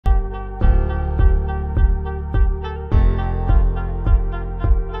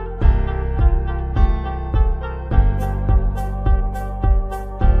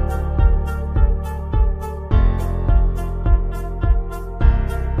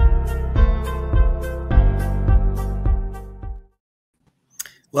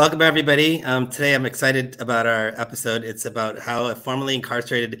Welcome, everybody. Today, I'm excited about our episode. It's about how a formerly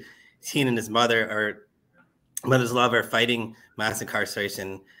incarcerated teen and his mother's love are fighting mass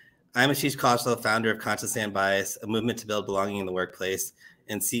incarceration. I'm Ashish Kaushal, founder of Consciously Unbiased, a movement to build belonging in the workplace,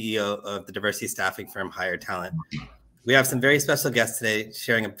 and CEO of the diversity staffing firm Hire Talent. We have some very special guests today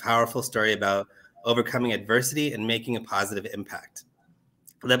sharing a powerful story about overcoming adversity and making a positive impact.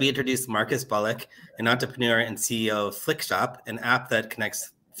 Let me introduce Marcus Bullock, an entrepreneur and CEO of Flikshop, an app that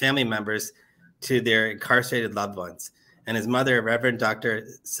connects family members to their incarcerated loved ones, and his mother, Reverend Dr.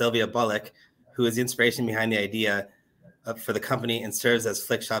 Sylvia Bullock, who is the inspiration behind the idea for the company and serves as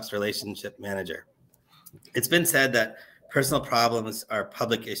Flikshop's relationship manager. It's been said that personal problems are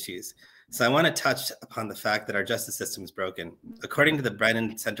public issues, so I want to touch upon the fact that our justice system is broken. According to the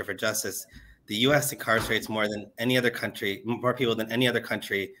Brennan Center for Justice, the U.S. incarcerates more people than any other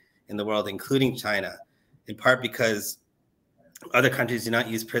country in the world, including China, in part because other countries do not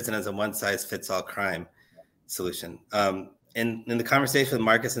use prison as a one-size-fits-all crime solution. In the conversation with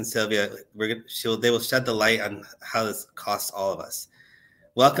Marcus and Sylvia, they will shed the light on how this costs all of us.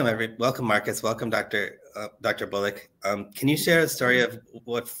 Welcome, Marcus. Welcome, Dr. Bullock. Can you share a story of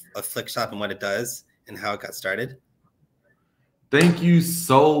Flikshop and what it does and how it got started? Thank you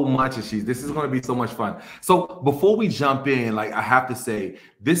so much, Ashish. This is going to be so much fun. So before we jump in, I have to say,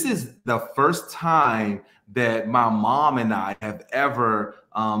 this is the first time that my mom and I have ever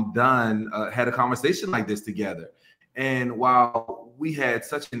had a conversation like this together. And while we had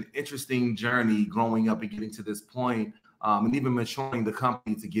such an interesting journey growing up and getting to this point, and even maturing the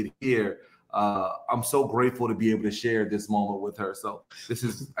company to get here, I'm so grateful to be able to share this moment with her. So this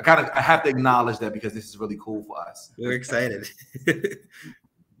is, I have to acknowledge that because this is really cool for us. We're excited.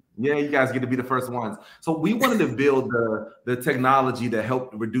 Yeah, you guys get to be the first ones. So we wanted to build the technology that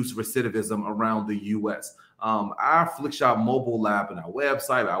helped reduce recidivism around the U.S. Our Flikshop mobile app and our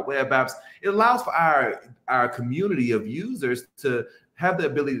website, our web apps, it allows for our community of users to have the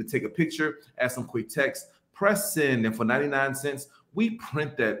ability to take a picture, add some quick text, press send, and for 99 cents, we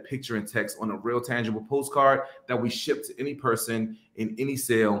print that picture and text on a real tangible postcard that we ship to any person in any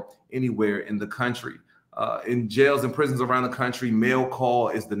cell anywhere in the country. In jails and prisons around the country, mail call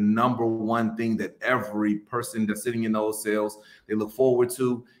is the #1 thing that every person that's sitting in those cells, they look forward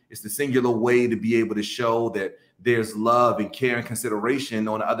to. It's the singular way to be able to show that there's love and care and consideration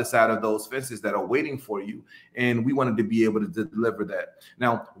on the other side of those fences that are waiting for you. And we wanted to be able to deliver that.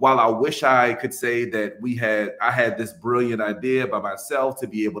 Now, while I wish I could say that I had this brilliant idea by myself to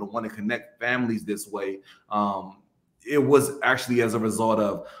be able to want to connect families this way, it was actually as a result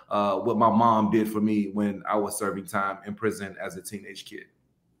of what my mom did for me when I was serving time in prison as a teenage kid.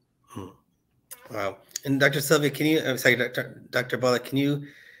 Wow. And Dr. Sylvia, Dr. Bullock, can you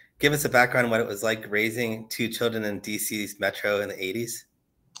give us a background on what it was like raising 2 children in DC's Metro in the 80s?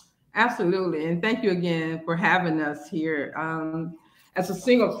 Absolutely. And thank you again for having us here. As a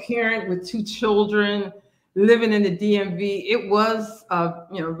single parent with 2 children living in the DMV, it was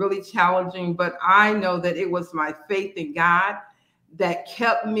really challenging, but I know that it was my faith in God that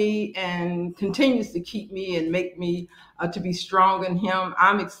kept me and continues to keep me and make me to be strong in Him.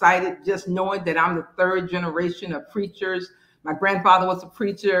 I'm excited just knowing that I'm the 3rd generation of preachers. My grandfather was a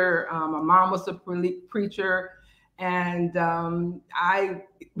preacher. My mom was a preacher. And I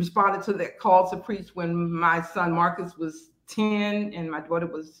responded to that call to preach when my son Marcus was 10 and my daughter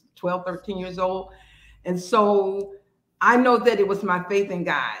was 12, 13 years old. And so I know that it was my faith in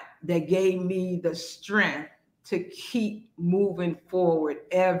God that gave me the strength to keep moving forward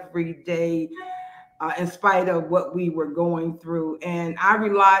every day, in spite of what we were going through. And I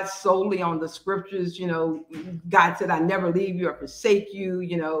relied solely on the scriptures. God said, I never leave you or forsake you.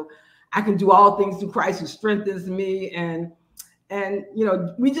 I can do all things through Christ who strengthens me. And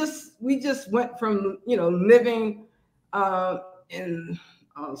we just went from, living in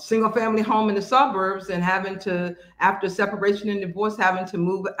a single family home in the suburbs and having to, after separation and divorce, having to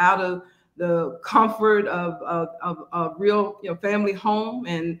move out of the comfort of a real family home.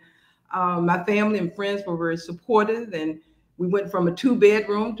 And my family and friends were very supportive, and we went from a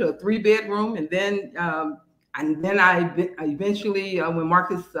 2-bedroom to a 3-bedroom. And then I eventually, when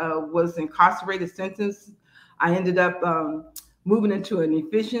Marcus was incarcerated, sentenced, I ended up moving into an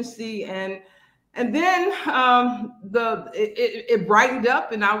efficiency, and then it brightened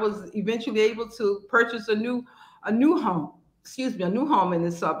up, and I was eventually able to purchase a new home in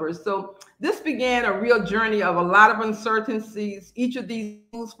the suburbs. So this began a real journey of a lot of uncertainties. Each of these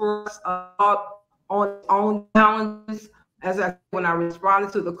things for us on own challenges. When I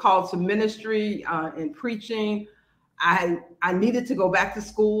responded to the call to ministry and preaching, I needed to go back to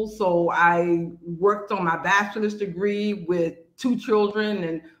school. So I worked on my bachelor's degree with 2 children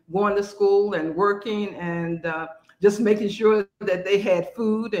and going to school and working and just making sure that they had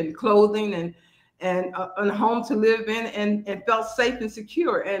food and clothing and a home to live in and felt safe and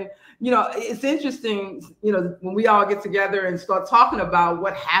secure. And, it's interesting, when we all get together and start talking about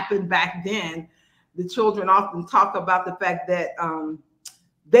what happened back then, the children often talk about the fact that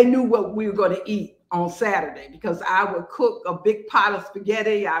they knew what we were going to eat on Saturday, because I would cook a big pot of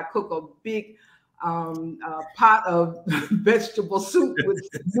spaghetti. I cook a big pot of vegetable soup with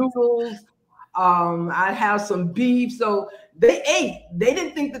noodles. I'd have some beef. So they ate. They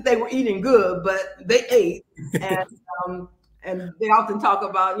didn't think that they were eating good, but they ate. And they often talk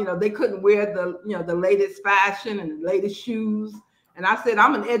about, they couldn't wear the latest fashion and the latest shoes. And I said,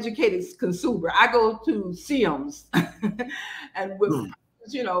 I'm an educated consumer. I go to Sims and with,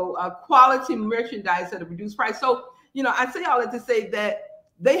 quality merchandise at a reduced price. So, I say all that to say that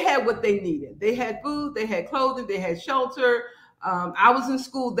they had what they needed. They had food, they had clothing, they had shelter. I was in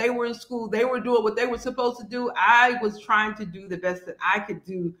school. They were in school. They were doing what they were supposed to do. I was trying to do the best that I could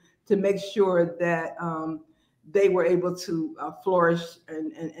do to make sure that they were able to flourish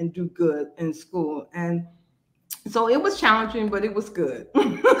and do good in school. And so it was challenging, but it was good.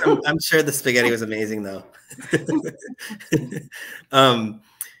 I'm sure the spaghetti was amazing, though.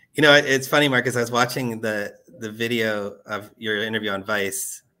 It's funny, Marcus. I was watching the video of your interview on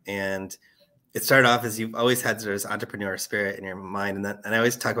Vice, and it started off as you've always had sort of this entrepreneur spirit in your mind, and I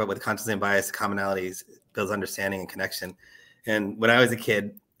always talk about with consciously unbiased commonalities builds understanding and connection. And when I was a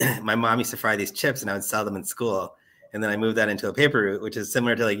kid, my mom used to fry these chips, and I would sell them in school, and then I moved that into a paper route, which is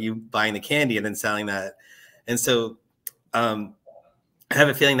similar to like you buying the candy and then selling that. And so I have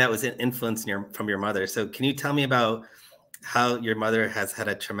a feeling that was an influence from your mother. So can you tell me about how your mother has had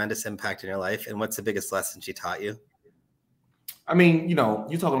a tremendous impact in your life, and what's the biggest lesson she taught you? I mean, you're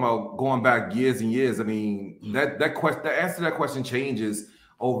talking about going back years and years. I mean, that answer to that question changes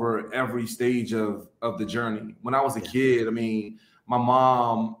over every stage of the journey. When I was a kid, I mean, my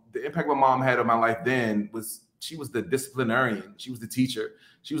mom, the impact my mom had on my life then was she was the disciplinarian. She was the teacher.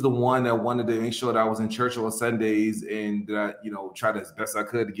 She was the one that wanted to make sure that I was in church on Sundays and that I, tried as best I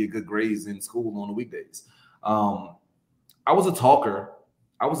could to get good grades in school on the weekdays. I was a talker.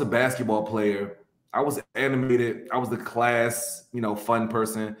 I was a basketball player. I was animated. I was the class, fun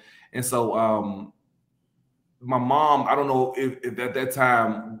person. And so my mom, I don't know if at that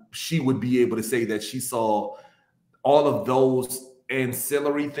time she would be able to say that she saw all of those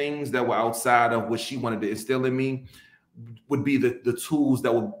ancillary things that were outside of what she wanted to instill in me would be the tools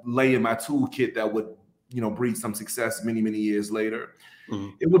that would lay in my toolkit that would, breed some success many, many years later. Mm-hmm.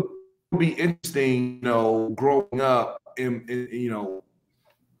 It would be interesting, growing up and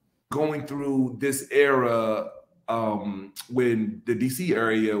going through this era when the DC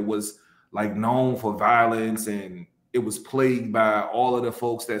area was like known for violence, and it was plagued by all of the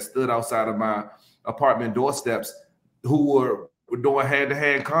folks that stood outside of my apartment doorsteps who were doing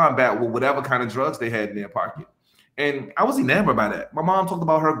hand-to-hand combat with whatever kind of drugs they had in their pocket. And I was enamored by that. My mom talked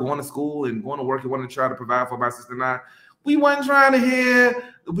about her going to school and going to work and wanting to try to provide for my sister and I. We wasn't trying to hear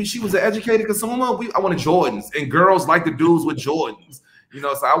she was an educated consumer. I wanted Jordans, and girls like the dudes with Jordans.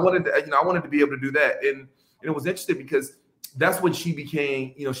 So I wanted to, I wanted to be able to do that. And it was interesting because that's when she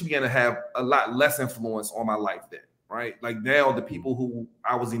became, she began to have a lot less influence on my life then, right? Like now the people who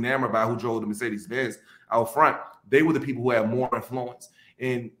I was enamored by, who drove the Mercedes-Benz out front, they were the people who had more influence.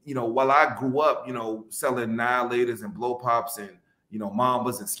 And, while I grew up, selling Annihilators and Blow Pops and,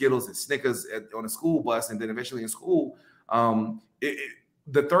 Mambas and Skittles and Snickers on a school bus, and then eventually in school, the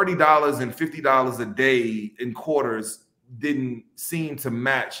 $30 and $50 a day in quarters didn't seem to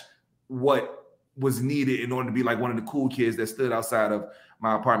match what was needed in order to be like one of the cool kids that stood outside of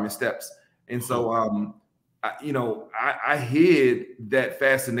my apartment steps. And so, I hid that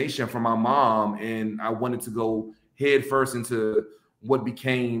fascination from my mom, and I wanted to go head first into what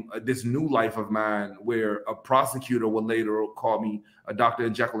became this new life of mine, where a prosecutor would later call me a Dr.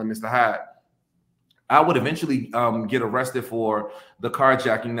 Jekyll and Mr. Hyde. I would eventually get arrested for the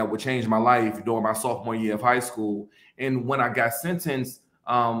carjacking that would change my life during my sophomore year of high school. And when I got sentenced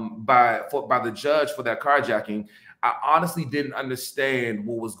by the judge for that carjacking, I honestly didn't understand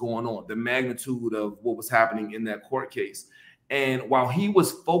what was going on, the magnitude of what was happening in that court case. And while he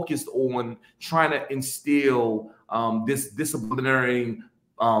was focused on trying to instill this disciplinary,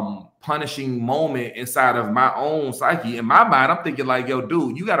 punishing moment inside of my own psyche, in my mind, I'm thinking like, yo,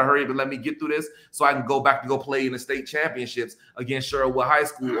 dude, you got to hurry up and let me get through this so I can go back to go play in the state championships against Sherwood High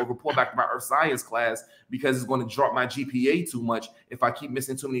School or report back to my earth science class, because it's going to drop my GPA too much if I keep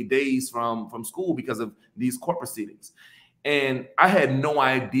missing too many days from school because of these court proceedings. And I had no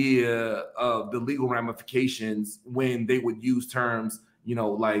idea of the legal ramifications when they would use terms,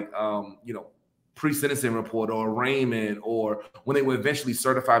 like, pre-sentencing report or arraignment, or when they would eventually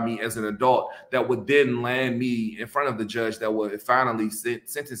certify me as an adult, that would then land me in front of the judge that would finally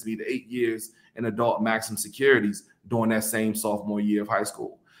sentence me to 8 years in adult maximum securities during that same sophomore year of high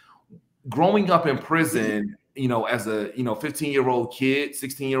school. Growing up in prison, as a 15-year-old kid,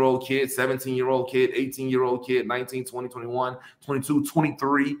 16-year-old kid, 17-year-old kid, 18-year-old kid, 19, 20, 21, 22,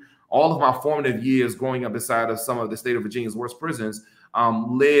 23, all of my formative years growing up inside of some of the state of Virginia's worst prisons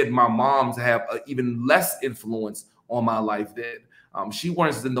led my mom to have even less influence on my life then. She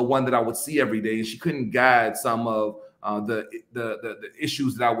wasn't the one that I would see every day, and she couldn't guide some of the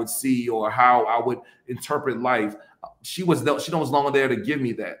issues that I would see or how I would interpret life. She was no longer there to give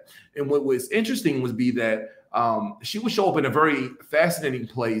me that. And what was interesting was that she would show up in a very fascinating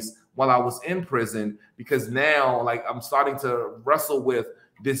place while I was in prison, because now, like, I'm starting to wrestle with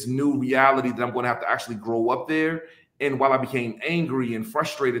this new reality that I'm going to have to actually grow up there. And while I became angry and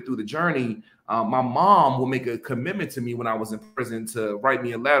frustrated through the journey, my mom would make a commitment to me when I was in prison to write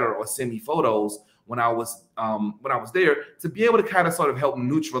me a letter or send me photos when I was there, to be able to kind of sort of help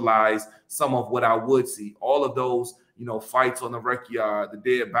neutralize some of what I would see. All of those, fights on the rec yard, the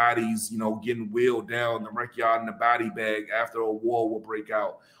dead bodies, getting wheeled down the rec yard in a body bag after a war will break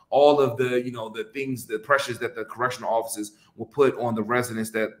out. All of the, the things, the pressures that the correctional officers will put on the residents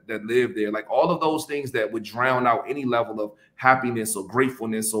that live there, like all of those things that would drown out any level of happiness or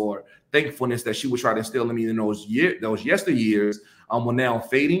gratefulness or thankfulness that she would try to instill in me in those yesteryears, were now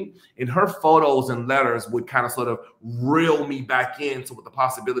fading. And her photos and letters would kind of sort of reel me back into what the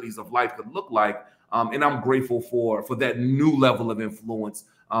possibilities of life could look like. And I'm grateful for that new level of influence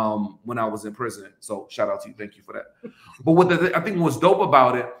when I was in prison. So shout out to you. Thank you for that. But what I think was dope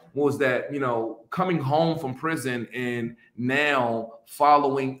about it was that, coming home from prison and now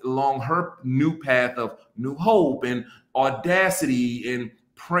following along her new path of new hope and audacity and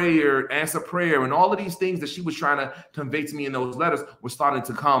prayer, answer prayer, and all of these things that she was trying to convey to me in those letters were starting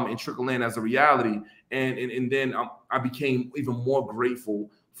to come and trickle in as a reality. And then I became even more grateful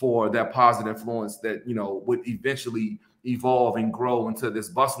for that positive influence that, would eventually evolve and grow into this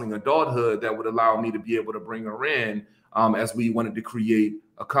bustling adulthood that would allow me to be able to bring her in as we wanted to create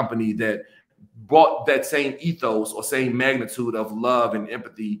a company that brought that same ethos or same magnitude of love and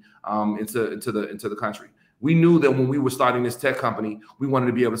empathy into the country. We knew that when we were starting this tech company, we wanted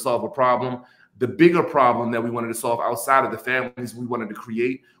to be able to solve a problem. The bigger problem that we wanted to solve outside of the families we wanted to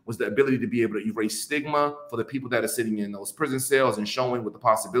create was the ability to be able to erase stigma for the people that are sitting in those prison cells and showing what the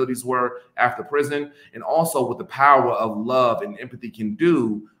possibilities were after prison, and also what the power of love and empathy can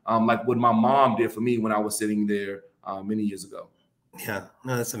do, like what my mom did for me when I was sitting there many years ago. Yeah,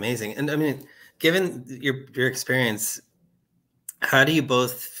 no, that's amazing. And I mean, given your experience, how do you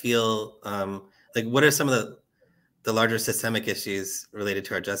both feel, like, what are some of the larger systemic issues related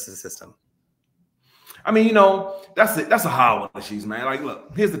to our justice system? I mean, that's a hard one, issues, man. Like,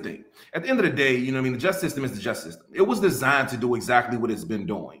 look, here's the thing. At the end of the day, the justice system is the justice system. It was designed to do exactly what it's been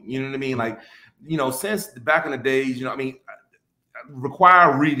doing. You know what I mean? Like, since back in the days,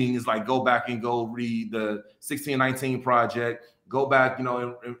 required reading is like, go back and go read the 1619 Project, go back,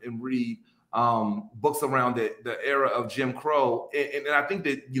 and read books around the era of Jim Crow. And I think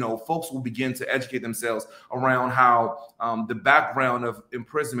that, folks will begin to educate themselves around how the background of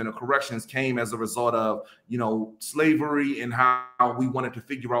imprisonment or corrections came as a result of, slavery, and how we wanted to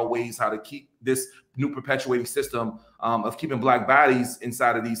figure out ways how to keep this new perpetuating system of keeping Black bodies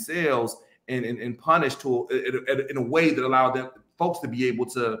inside of these cells and punished in a way that allowed them folks to be able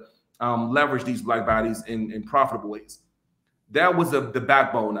to leverage these Black bodies in profitable ways. That was the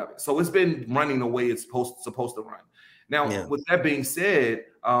backbone of it. So it's been running the way it's supposed to run. Now, With that being said,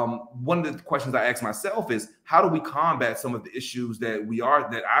 one of the questions I ask myself is, how do we combat some of the issues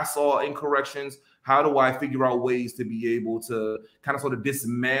that I saw in corrections? How do I figure out ways to be able to kind of sort of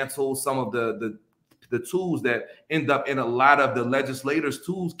dismantle some of the tools that end up in a lot of the legislators'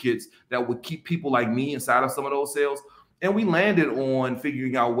 toolkits that would keep people like me inside of some of those cells? And we landed on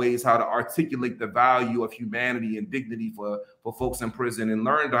figuring out ways how to articulate the value of humanity and dignity for folks in prison, and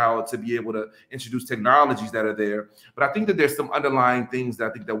learned how to be able to introduce technologies that are there. But I think that there's some underlying things that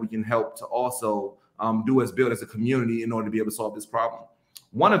I think that we can help to also build as a community in order to be able to solve this problem.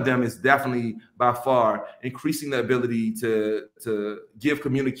 One of them is definitely by far increasing the ability to give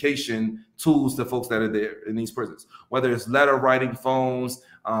communication tools to folks that are there in these prisons, whether it's letter writing, phones,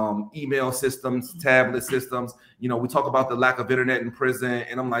 email systems, tablet systems. You know, we talk about the lack of internet in prison,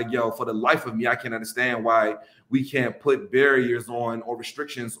 and I'm like, yo, for the life of me, I can't understand why we can't put barriers on or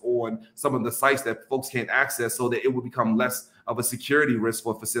restrictions on some of the sites that folks can't access, so that it will become less of a security risk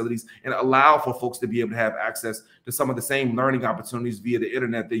for facilities and allow for folks to be able to have access to some of the same learning opportunities via the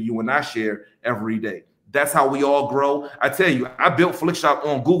internet that you and I share every day. That's how we all grow. I tell you, I built Flikshop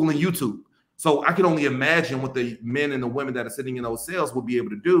on Google and YouTube. So I can only imagine what the men and the women that are sitting in those cells would be able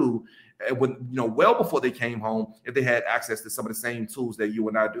to do when, you know, well before they came home, if they had access to some of the same tools that you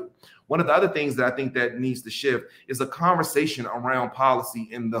and I do. One of the other things that I think that needs to shift is a conversation around policy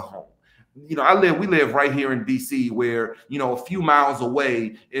in the home. You know, we live right here in DC, where, you know, a few miles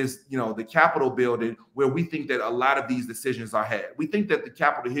away is, you know, the Capitol building, where we think that a lot of these decisions are had. We think that the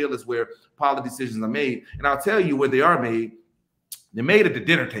Capitol Hill is where policy decisions are made. And I'll tell you where they are made. They're made at the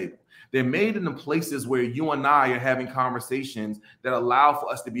dinner table. They're made in the places where you and I are having conversations that allow for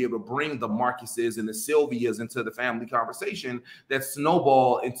us to be able to bring the Marcuses and the Sylvias into the family conversation that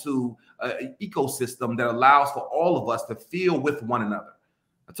snowball into an ecosystem that allows for all of us to feel with one another.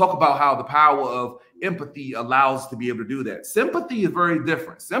 I talk about how the power of empathy allows us to be able to do that. Sympathy is very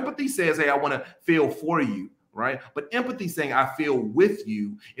different. Sympathy says, hey, I want to feel for you, right? But empathy saying I feel with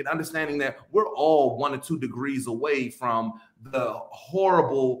you, and understanding that we're all 1 or 2 degrees away from the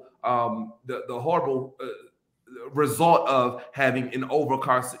horrible result of having an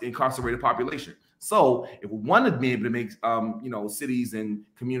incarcerated population. So if we want to be able to make you know, cities and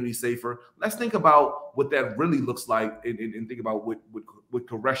communities safer, let's think about what that really looks like, and think about what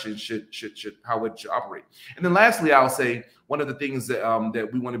correction should how it should operate. And then lastly, I'll say one of the things that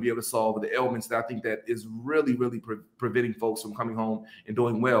that we want to be able to solve, the elements that I think that is really preventing folks from coming home and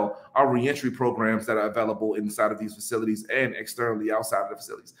doing well, are reentry programs that are available inside of these facilities and externally outside of the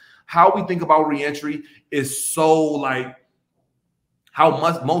facilities. How we think about reentry is so like how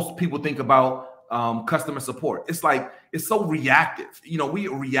most people think about customer support. It's like, it's so reactive. You know, we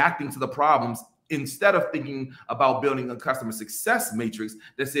are reacting to the problems instead of thinking about building a customer success matrix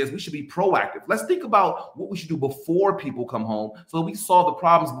that says we should be proactive. Let's think about what we should do before people come home, so we solve the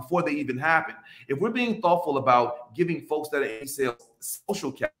problems before they even happen. If we're being thoughtful about giving folks that are in sales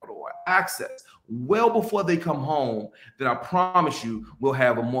social capital or access well before they come home, then I promise you we'll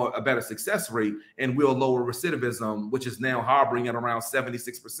have a better success rate, and we'll lower recidivism, which is now hovering at around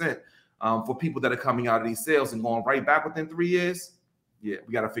 76%. For people that are coming out of these sales and going right back within 3 years. Yeah,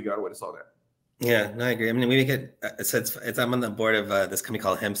 we got to figure out a way to solve that. Yeah, no, I agree. I mean, we make it. So I'm on the board of this company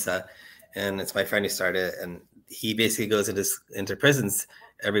called HIMSA, and it's my friend who started it. And he basically goes into prisons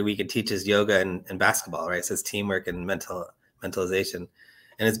every week and teaches yoga and basketball, right? So it's teamwork and mentalization,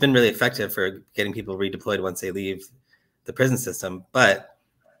 and it's been really effective for getting people redeployed once they leave the prison system. But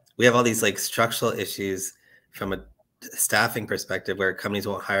we have all these like structural issues from a staffing perspective, where companies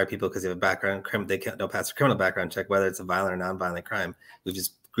won't hire people because they have a background, they don't pass a criminal background check, whether it's a violent or non-violent crime. We've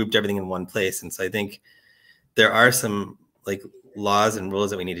just grouped everything in one place. And so I think there are some like laws and rules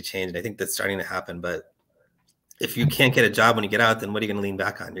that we need to change. And I think that's starting to happen. But if you can't get a job when you get out, then what are you going to lean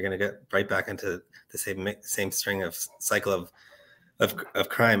back on? You're going to get right back into the same string of cycle of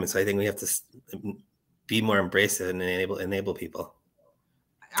crime. And so I think we have to be more embracive and enable people.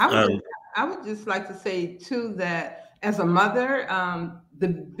 I would just like to say too that as a mother, the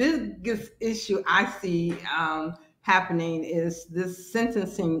biggest issue I see happening is this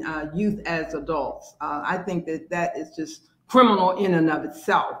sentencing youth as adults. I think that is just criminal in and of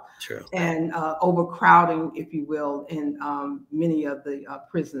itself. True. And overcrowding, if you will, in many of the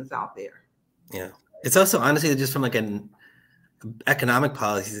prisons out there. Yeah. It's also honestly just from like an economic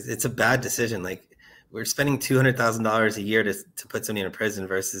policies, it's a bad decision. Like we're spending $200,000 a year to put somebody in a prison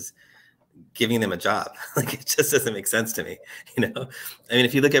versus giving them a job. Like it just doesn't make sense to me. You know, I mean,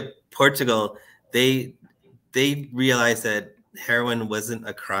 if you look at Portugal, they realized that heroin wasn't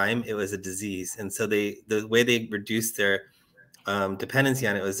a crime, it was a disease. And so the way they reduced their dependency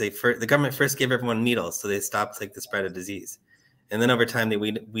on it was the government first gave everyone needles, so they stopped like the spread of disease. And then over time they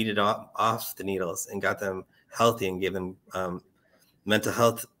weeded off the needles and got them healthy and gave them mental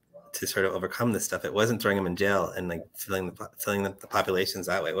health to sort of overcome this stuff. It wasn't throwing them in jail and like filling the populations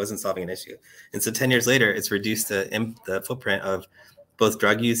that way. It wasn't solving an issue. And so 10 years later, it's reduced the footprint of both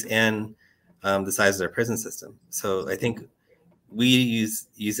drug use and the size of their prison system. So I think we use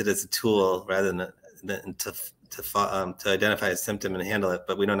it as a tool rather than to identify a symptom and handle it,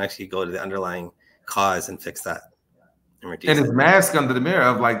 but we don't actually go to the underlying cause and fix that. And it's masked under the mirror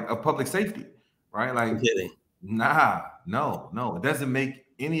of public safety, right? Like, completely. No, it doesn't make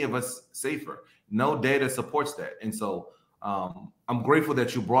any of us safer. No data supports that. And so I'm grateful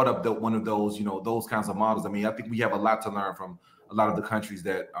that you brought up one of those, those kinds of models. I mean, I think we have a lot to learn from a lot of the countries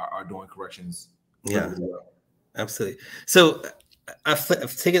that are doing corrections. Yeah, really well. Absolutely. So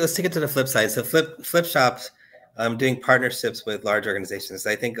let's take it to the flip side. So Flikshop's doing partnerships with large organizations.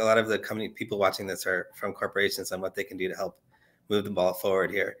 I think a lot of the people watching this are from corporations on what they can do to help move the ball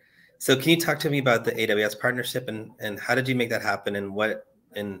forward here. So can you talk to me about the AWS partnership and how did you make that happen and what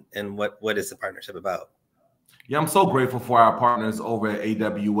is the partnership about? Yeah, I'm so grateful for our partners over at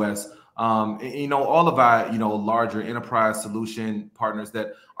AWS. All of our, larger enterprise solution partners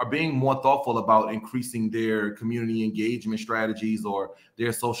that are being more thoughtful about increasing their community engagement strategies or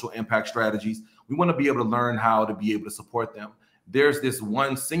their social impact strategies. We want to be able to learn how to be able to support them. There's this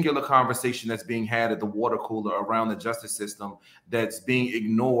one singular conversation that's being had at the water cooler around the justice system that's being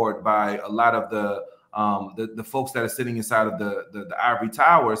ignored by a lot of the folks that are sitting inside of the ivory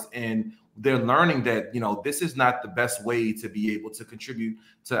towers, and they're learning that this is not the best way to be able to contribute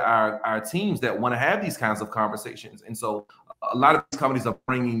to our teams that want to have these kinds of conversations. And so a lot of these companies are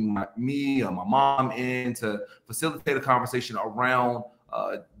bringing me or my mom in to facilitate a conversation around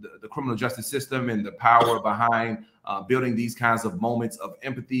the criminal justice system and the power behind building these kinds of moments of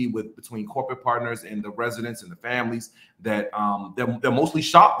empathy between corporate partners and the residents and the families that they're mostly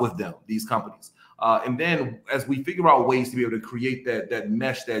shop with them, these companies. And then as we figure out ways to be able to create that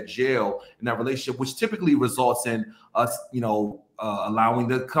mesh, that gel in that relationship, which typically results in us, allowing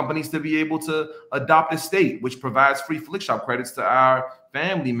the companies to be able to adopt a state, which provides free Flikshop credits to our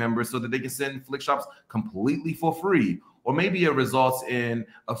family members so that they can send Flikshops completely for free. Or maybe it results in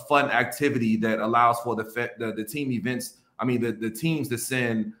a fun activity that allows for the team events. I mean, the teams to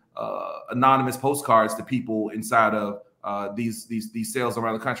send anonymous postcards to people inside of these sales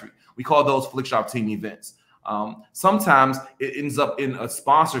around the country. We call those Flikshop team events. Sometimes it ends up in a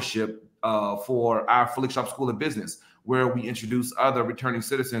sponsorship for our Flikshop School of Business, where we introduce other returning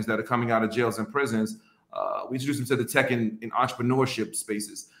citizens that are coming out of jails and prisons. We introduce them to the tech and entrepreneurship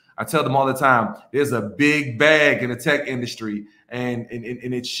spaces. I tell them all the time, there's a big bag in the tech industry, and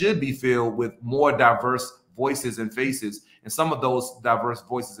it should be filled with more diverse voices and faces. And some of those diverse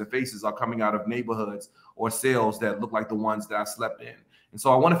voices and faces are coming out of neighborhoods or sales that look like the ones that I slept in. And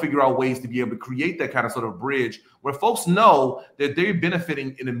so I want to figure out ways to be able to create that kind of sort of bridge where folks know that they're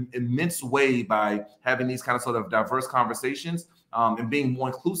benefiting in an immense way by having these kind of sort of diverse conversations and being more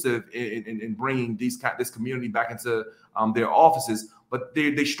inclusive in bringing this community back into their offices. But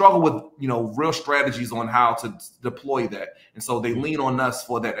they struggle with, real strategies on how to deploy that. And so they lean on us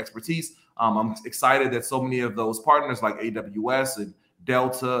for that expertise. I'm excited that so many of those partners like AWS and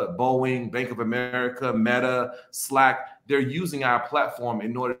Delta, Boeing, Bank of America, Meta, Slack, they're using our platform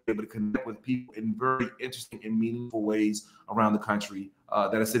in order to be able to connect with people in very interesting and meaningful ways around the country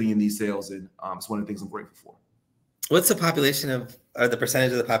that are sitting in these sales. And it's one of the things I'm grateful for. What's the population or the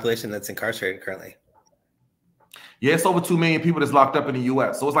percentage of the population that's incarcerated currently? Yeah, it's over 2 million people that's locked up in the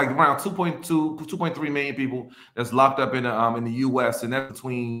U.S. So it's like around 2.3 million people that's locked up in the U.S. And that's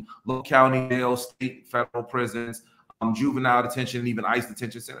between local county jails, state, federal prisons, juvenile detention, and even ICE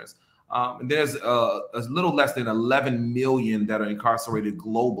detention centers. And there's a little less than 11 million that are incarcerated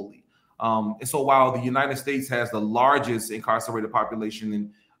globally. And so while the United States has the largest incarcerated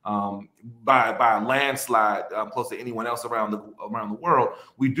population by a landslide, close to anyone else around the world,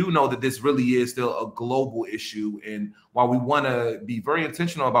 we do know that this really is still a global issue. And while we want to be very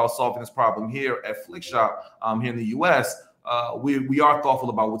intentional about solving this problem here at Flikshop, here in the U.S., we are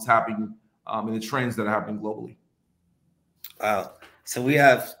thoughtful about what's happening and the trends that are happening globally. Wow. So we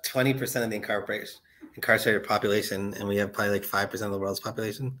have 20% of the incarcerated population, and we have probably like 5% of the world's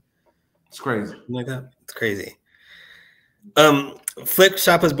population. It's crazy. Something like that. It's crazy.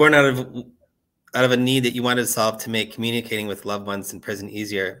 Flikshop was born out of a need that you wanted to solve to make communicating with loved ones in prison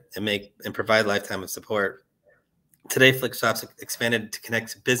easier and provide lifetime of support. Today, Flikshop's expanded to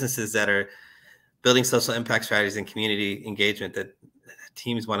connect businesses that are building social impact strategies and community engagement that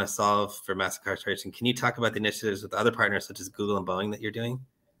teams want to solve for mass incarceration. Can you talk about the initiatives with other partners such as Google and Boeing that you're doing?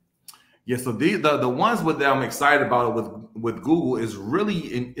 Yeah, so the ones that I'm excited about with Google is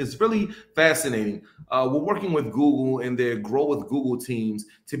really fascinating. We're working with Google and their Grow with Google teams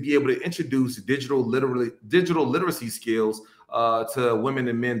to be able to introduce digital literacy skills to women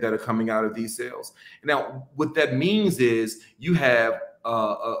and men that are coming out of these sales. Now, what that means is you have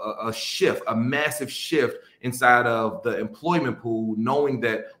a massive shift inside of the employment pool, knowing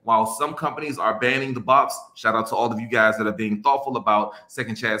that while some companies are banning the box, shout out to all of you guys that are being thoughtful about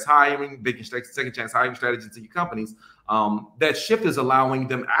second chance hiring, making second chance hiring strategies to your companies, that shift is allowing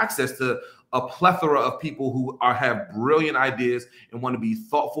them access to a plethora of people who have brilliant ideas and want to be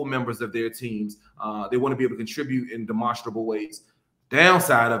thoughtful members of their teams. They want to be able to contribute in demonstrable ways.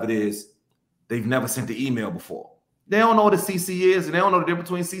 Downside of it is they've never sent an email before. They don't know what a CC is, and they don't know the difference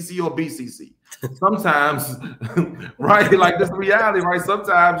between CC or BCC. Sometimes, right? Like this reality, right?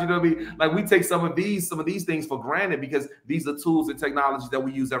 Sometimes, you know what I mean? Like we take some of these things for granted because these are tools and technologies that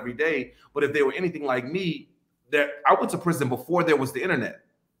we use every day. But if they were anything like me, that I went to prison before there was the internet.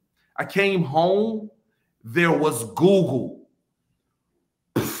 I came home, there was Google.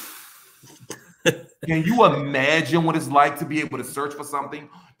 Can you imagine what it's like to be able to search for something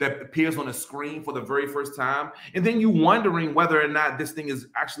that appears on a screen for the very first time? And then you wondering whether or not this thing is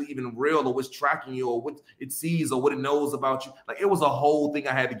actually even real or what's tracking you or what it sees or what it knows about you. Like it was a whole thing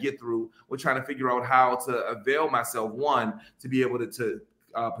I had to get through with trying to figure out how to avail myself, one, to be able to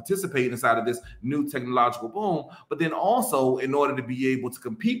participate inside of this new technological boom, but then also in order to be able to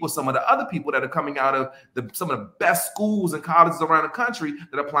compete with some of the other people that are coming out of some of the best schools and colleges around the country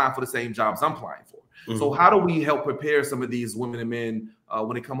that are applying for the same jobs I'm applying for. Mm-hmm. So how do we help prepare some of these women and men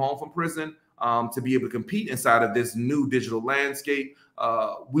when they come home from prison to be able to compete inside of this new digital landscape?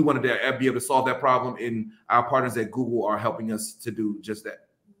 We wanted to be able to solve that problem, and our partners at Google are helping us to do just that.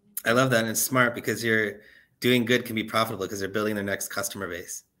 I love that. And it's smart because you're doing good can be profitable because they're building their next customer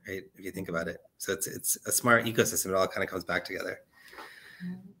base, right? If you think about it. So it's a smart ecosystem. It all kind of comes back together.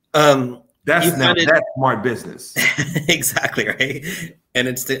 That's smart business. Exactly, right? And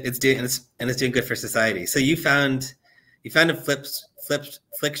it's doing good for society. So you found a Flikshop.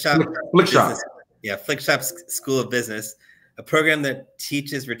 Flikshop. Yeah, Flikshop's School of Business, a program that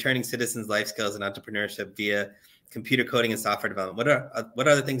teaches returning citizens life skills and entrepreneurship via computer coding and software development. What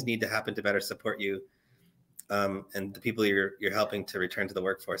other things need to happen to better support you and the people you're helping to return to the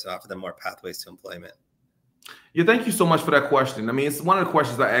workforce and offer them more pathways to employment? Yeah, thank you so much for that question. I mean, it's one of the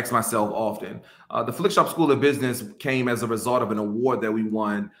questions I ask myself often. The Flikshop School of Business came as a result of an award that we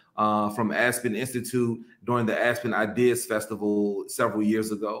won from Aspen Institute during the Aspen Ideas Festival several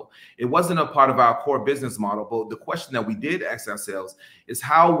years ago. It wasn't a part of our core business model, but the question that we did ask ourselves is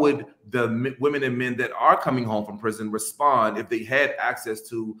how would the women and men that are coming home from prison respond if they had access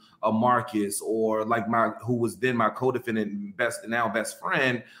to a Marcus or like who was then my co-defendant, now best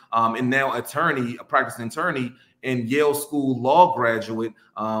friend, and now attorney, a practicing attorney, and Yale School law graduate,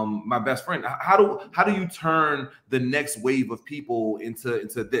 my best friend. How do you turn the next wave of people into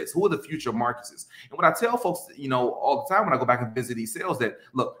this? Who are the future Marcuses? And what I tell folks, you know, all the time when I go back and visit these sales, that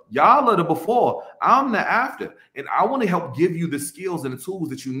look, y'all are the before, I'm the after, and I want to help give you the skills and the tools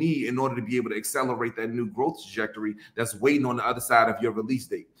that you need in order to be able to accelerate that new growth trajectory that's waiting on the other side of your release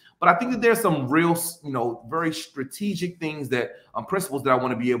date. But I think that there's some real, you know, very strategic things that principles that I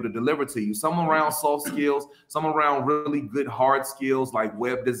want to be able to deliver to you. Some around soft skills, some around really good hard skills like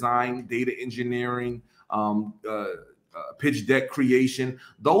web design, data engineering, pitch deck creation.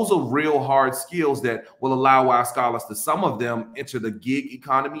 Those are real hard skills that will allow our scholars to, some of them, enter the gig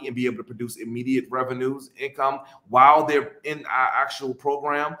economy and be able to produce immediate revenues, income while they're in our actual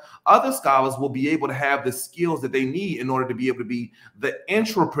program. Other scholars will be able to have the skills that they need in order to be able to be the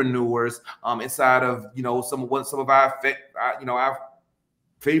entrepreneurs inside of, you know, some of our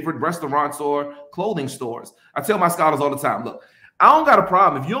favorite restaurants or clothing stores. I tell my scholars all the time, look, I don't got a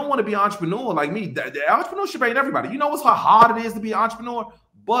problem. If you don't want to be an entrepreneur like me, the entrepreneurship ain't everybody. You know what's how hard it is to be an entrepreneur?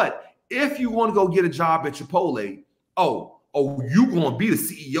 But if you want to go get a job at Chipotle, you going to be the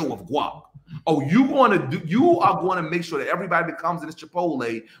CEO of Guap. You are going to make sure that everybody that comes to this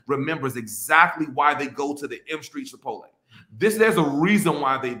Chipotle remembers exactly why they go to the M Street Chipotle. There's a reason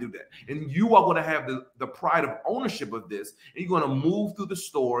why they do that. And you are going to have the pride of ownership of this. And you're going to move through the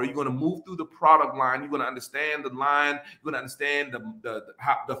store. You're going to move through the product line. You're going to understand the line. You're going to understand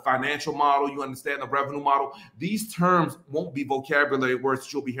the financial model. You understand the revenue model. These terms won't be vocabulary words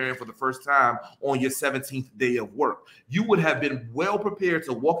that you'll be hearing for the first time on your 17th day of work. You would have been well prepared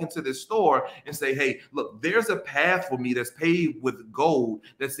to walk into this store and say, hey, look, there's a path for me that's paved with gold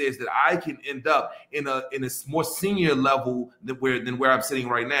that says that I can end up in a more senior level than where I'm sitting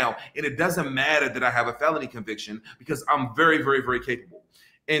right now. And it doesn't matter that I have a felony conviction because I'm very, very, very capable.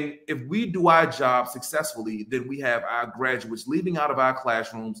 And if we do our job successfully, then we have our graduates leaving out of our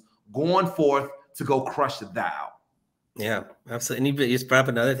classrooms, going forth to go crush the dial. Yeah, absolutely. And you just brought up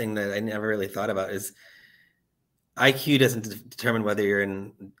another thing that I never really thought about is IQ doesn't determine whether you're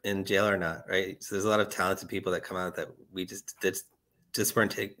in jail or not, right? So there's a lot of talented people that come out that we just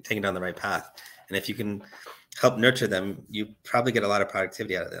weren't taking down the right path. And if you can help nurture them, you probably get a lot of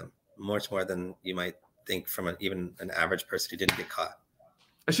productivity out of them, much more than you might think from even an average person who didn't get caught.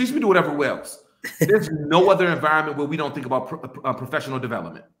 Excuse me, do whatever else. There's no other environment where we don't think about professional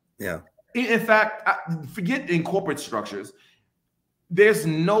development. Yeah. In fact, forget in corporate structures. there's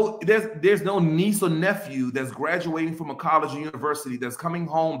no niece or nephew that's graduating from a college or university that's coming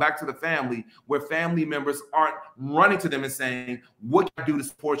home back to the family where family members aren't running to them and saying, what can I do to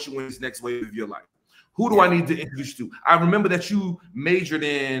support you in this next wave of your life? Who do I need to introduce you to? I remember that you majored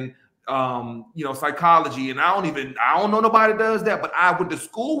in psychology, and I don't know nobody that does that, but I went to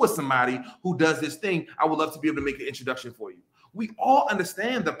school with somebody who does this thing. I would love to be able to make an introduction for you. We all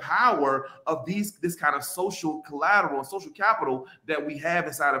understand the power of this kind of social collateral and social capital that we have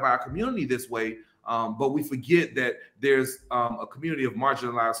inside of our community this way. But we forget that there's a community of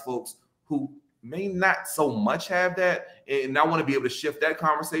marginalized folks who may not so much have that. And I want to be able to shift that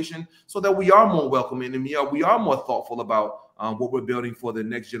conversation so that we are more welcoming and we are more thoughtful about what we're building for the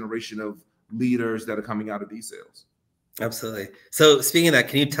next generation of leaders that are coming out of these sales. Absolutely. So speaking of that,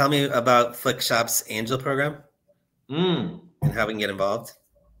 can you tell me about Flikshop's Angel program? And how we can get involved?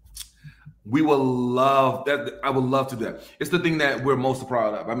 We will love that. I would love to do that. It's the thing that we're most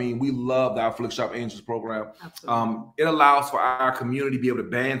proud of. I mean, we love our Flikshop Angels program. It allows for our community to be able to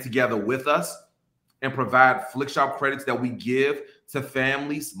band together with us and provide Flikshop credits that we give to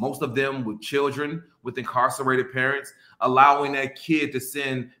families, most of them with children with incarcerated parents, allowing that kid to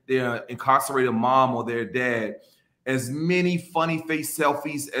send their incarcerated mom or their dad as many funny face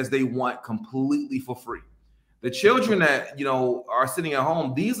selfies as they want completely for free. The children that, are sitting at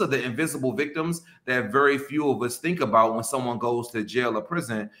home, these are the invisible victims that very few of us think about when someone goes to jail or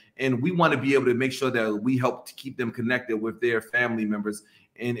prison. And we want to be able to make sure that we help to keep them connected with their family members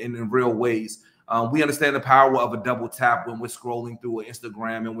in real ways. We understand the power of a double tap when we're scrolling through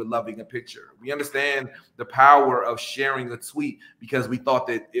Instagram and we're loving a picture. We understand the power of sharing a tweet because we thought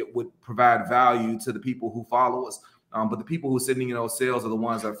that it would provide value to the people who follow us. But the people who are sitting in those sales are the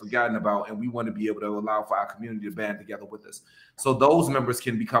ones that are forgotten about, and we want to be able to allow for our community to band together with us. So those members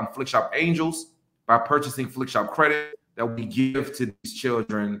can become Flikshop Angels by purchasing Flikshop credit that we give to these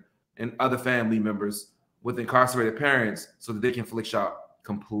children and other family members with incarcerated parents so that they can Flikshop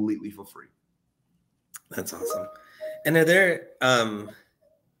completely for free. That's awesome. And are there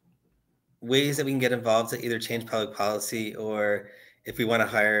ways that we can get involved to either change public policy, or if we want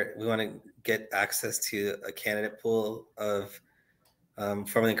to get access to a candidate pool of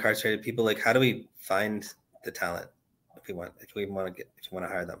formerly incarcerated people? Like, how do we find the talent if you want to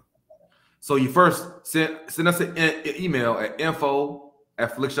hire them? So you first send us an email at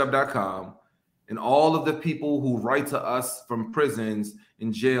info@flikshop.com, and all of the people who write to us from prisons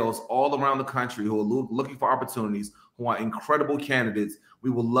and jails all around the country who are looking for opportunities, who are incredible candidates,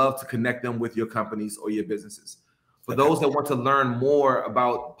 we would love to connect them with your companies or your businesses. For those that want to learn more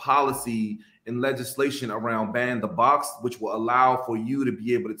about policy and legislation around Ban the Box, which will allow for you to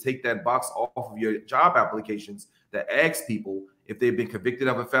be able to take that box off of your job applications that asks people if they've been convicted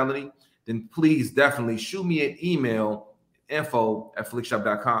of a felony, then please definitely shoot me an email,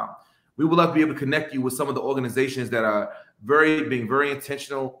 info@flikshop.com. We would love to be able to connect you with some of the organizations that are being very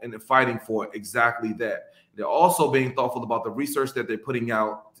intentional and fighting for exactly that. They're also being thoughtful about the research that they're putting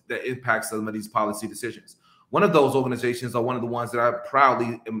out that impacts some of these policy decisions. One of those organizations are one of the ones that I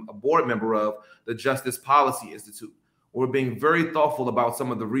proudly am a board member of, the Justice Policy Institute. We're being very thoughtful about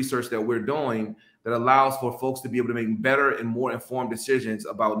some of the research that we're doing that allows for folks to be able to make better and more informed decisions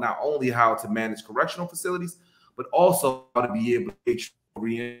about not only how to manage correctional facilities, but also how to be able to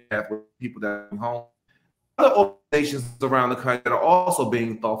rehab with people that are home. Other organizations around the country that are also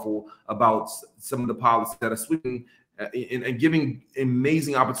being thoughtful about some of the policies that are sweeping and giving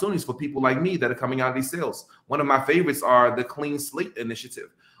amazing opportunities for people like me that are coming out of these sales. One of my favorites are the Clean Slate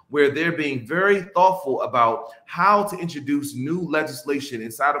Initiative, where they're being very thoughtful about how to introduce new legislation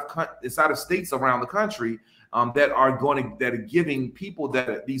inside of states around the country that are giving people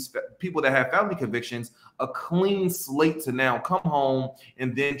that have felony convictions a clean slate to now come home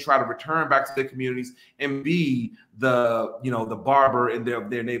and then try to return back to their communities and be the barber in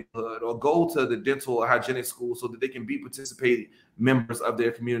their neighborhood, or go to the dental or hygienic school so that they can be participating members of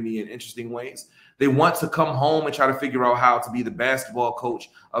their community in interesting ways. They want to come home and try to figure out how to be the basketball coach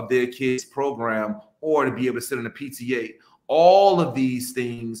of their kids' program, or to be able to sit in a PTA. All of these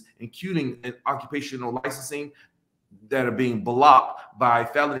things, including an occupational licensing, that are being blocked by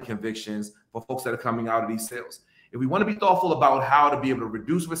felony convictions for folks that are coming out of these sales. If we want to be thoughtful about how to be able to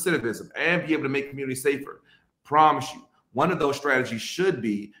reduce recidivism and be able to make communities safer, promise you, one of those strategies should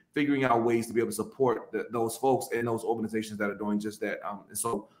be figuring out ways to be able to support those folks and those organizations that are doing just that. And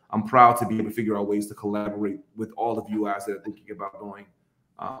so I'm proud to be able to figure out ways to collaborate with all of you guys that are thinking about doing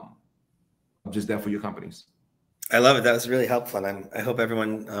just that for your companies. I love it. That was really helpful. And I hope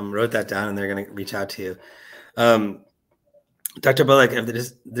everyone wrote that down and they're going to reach out to you. Dr. Bullock,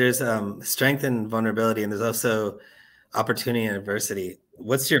 there's strength and vulnerability, and there's also opportunity and adversity.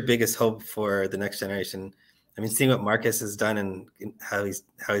 What's your biggest hope for the next generation? I mean, seeing what Marcus has done and how he's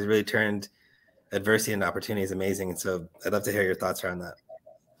really turned adversity into opportunity is amazing. And so I'd love to hear your thoughts around that.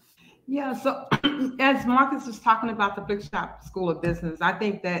 Yeah, so as Marcus was talking about the Flikshop School of Business, I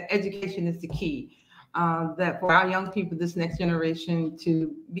think that education is the key. That for our young people, this next generation,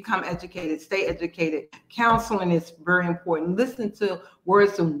 to become educated, stay educated. Counseling is very important. Listen to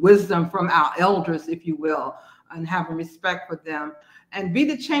words of wisdom from our elders, if you will, and having respect for them. And be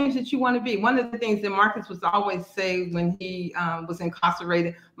the change that you want to be. One of the things that Marcus was always say when he was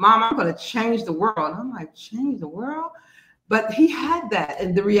incarcerated, Mom, I'm going to change the world. And I'm like, change the world? But he had that.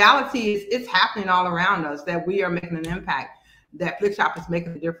 And the reality is it's happening all around us, that we are making an impact, that Flikshop is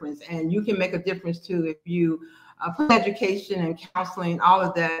making a difference. And you can make a difference too if you put education and counseling, all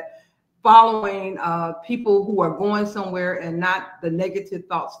of that, following people who are going somewhere and not the negative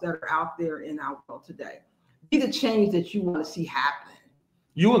thoughts that are out there in our world today. Be the change that you want to see happen.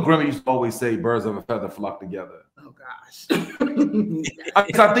 You and Grammy used to always say birds of a feather flock together. Oh gosh.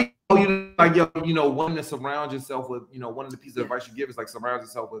 I think one to surround yourself with, one of the pieces of advice you give is like surround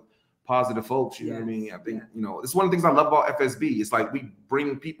yourself with positive folks. You know what I mean? I think, it's one of the things I love about FSB. It's like we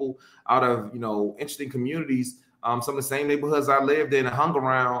bring people out of, interesting communities, some of the same neighborhoods I lived in and hung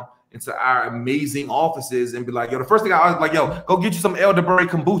around, into our amazing offices and be like, the first thing I was like, go get you some elderberry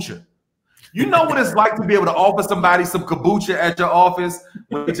kombucha. You know what it's like to be able to offer somebody some kombucha at your office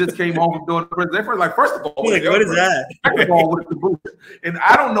when they just came home from doing the prison. They're like, first of all, what is that? Second of all, what is kombucha? And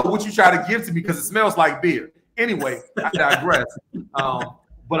I don't know what you try to give to me because it smells like beer. Anyway, I digress.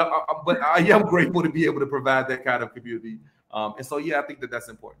 But I am grateful to be able to provide that kind of community. And so, I think that's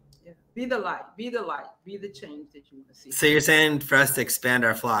important. Yeah. Be the light, be the light, be the change that you want to see. So you're saying for us to expand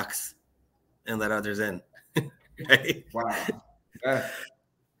our flocks and let others in, right? Wow. Yeah.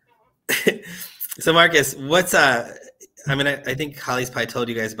 So Marcus, what's I think Holly's probably told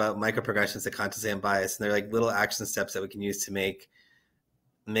you guys about microprogressions to consciously unbiased, and they're like little action steps that we can use to make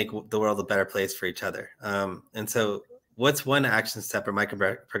the world a better place for each other. And so what's one action step or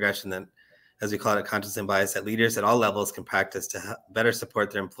microprogression that, as we call it, consciously unbiased, that leaders at all levels can practice to better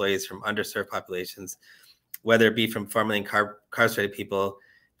support their employees from underserved populations, whether it be from formerly incarcerated people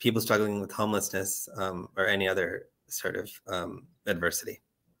struggling with homelessness, or any other sort of adversity?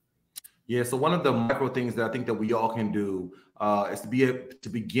 Yeah, so one of the micro things that I think that we all can do is to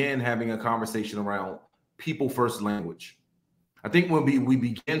begin having a conversation around people first language. I think when we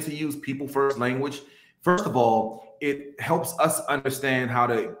begin to use people first language, first of all, it helps us understand how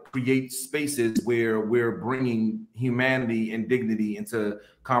to create spaces where we're bringing humanity and dignity into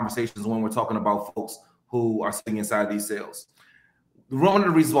conversations when we're talking about folks who are sitting inside these cells. One of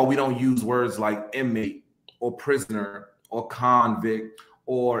the reasons why we don't use words like inmate or prisoner or convict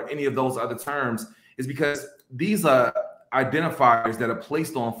or any of those other terms is because these are identifiers that are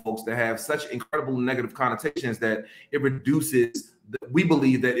placed on folks that have such incredible negative connotations that it reduces, we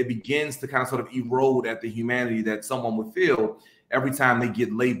believe that it begins to kind of sort of erode at the humanity that someone would feel every time they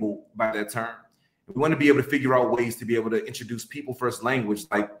get labeled by that term. We want to be able to figure out ways to be able to introduce people first language,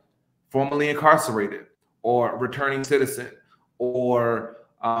 like formerly incarcerated or returning citizen or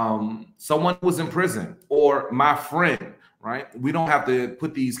someone who was in prison or my friend. Right? We don't have to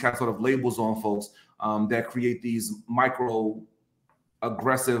put these kind of sort of labels on folks that create these micro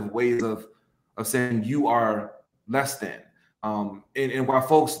aggressive ways of saying you are less than. And while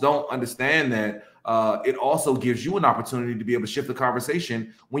folks don't understand that, it also gives you an opportunity to be able to shift the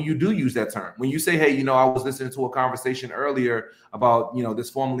conversation when you do use that term. When you say, hey, I was listening to a conversation earlier about, this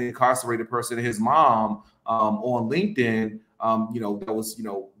formerly incarcerated person and his mom on LinkedIn, that was,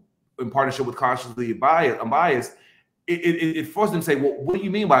 in partnership with Consciously Unbiased. It forced them to say, well, what do you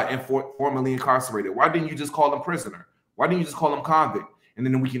mean by formerly incarcerated? Why didn't you just call them prisoner? Why didn't you just call them convict? And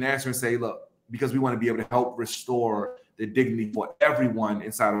then we can answer and say, look, because we want to be able to help restore the dignity for everyone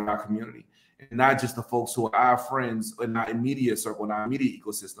inside of our community, and not just the folks who are our friends in our immediate circle, in our immediate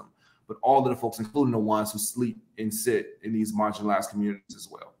ecosystem, but all of the folks, including the ones who sleep and sit in these marginalized communities as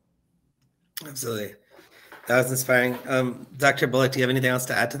well. Absolutely. That was inspiring. Dr. Bullock, do you have anything else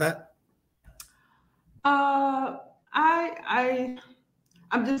to add to that?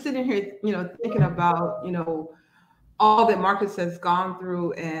 I'm just sitting here, thinking about, all that Marcus has gone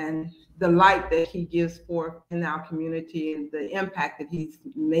through and the light that he gives forth in our community and the impact that he's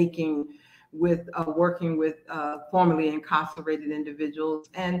making with working with formerly incarcerated individuals,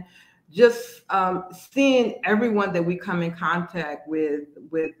 and just seeing everyone that we come in contact with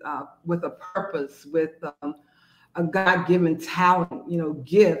a purpose, with a God-given talent,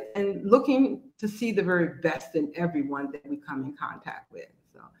 gift, and looking to see the very best in everyone that we come in contact with.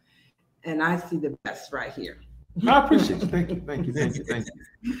 So, and I see the best right here. I appreciate you. Thank you.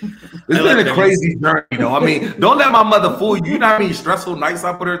 It's been a crazy journey, though. I mean, don't let my mother fool you. You know how many stressful nights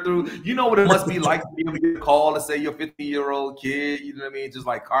I put her through? You know what it must be like to be able to get a call and say your 15-year-old kid, you know what I mean, just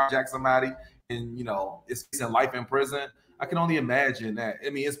like carjack somebody and, you know, it's facing life in prison. I can only imagine that. I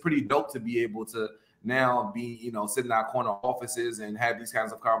mean, it's pretty dope to be able to now be, you know, sitting in our corner offices and have these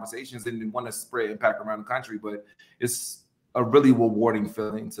kinds of conversations and want to spread impact around the country. But it's a really rewarding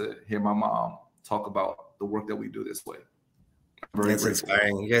feeling to hear my mom talk about the work that we do this way. It's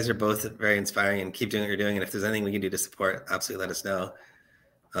inspiring. You guys are both very inspiring, and keep doing what you're doing. And if there's anything we can do to support, absolutely let us know.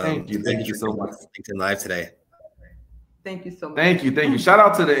 Thank you so much. LinkedIn Live today. Thank you so much. Thank you. Shout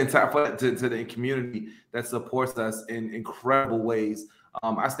out to the entire to the community that supports us in incredible ways.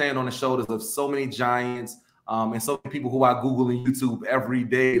 I stand on the shoulders of so many giants and so many people who I Google and YouTube every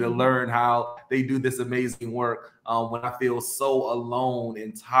day to learn how they do this amazing work. When I feel so alone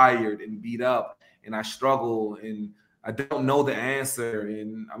and tired and beat up, and I struggle and I don't know the answer,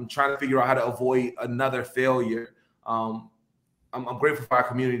 and I'm trying to figure out how to avoid another failure. I'm grateful for our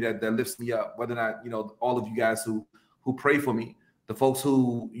community that lifts me up, whether or not, you know, all of you guys who pray for me, the folks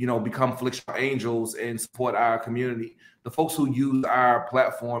who, you know, become Flikshop angels and support our community, the folks who use our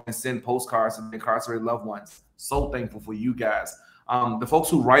platform and send postcards to incarcerated loved ones. So thankful for you guys. The folks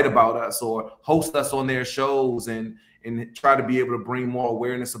who write about us or host us on their shows and try to be able to bring more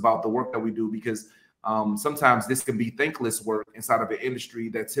awareness about the work that we do, because sometimes this can be thankless work inside of an industry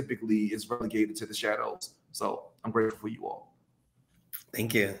that typically is relegated to the shadows. So I'm grateful for you all.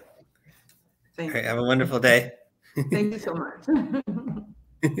 Thank you. Thank you. All right, have a wonderful day. Thank you so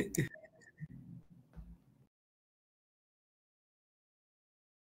much.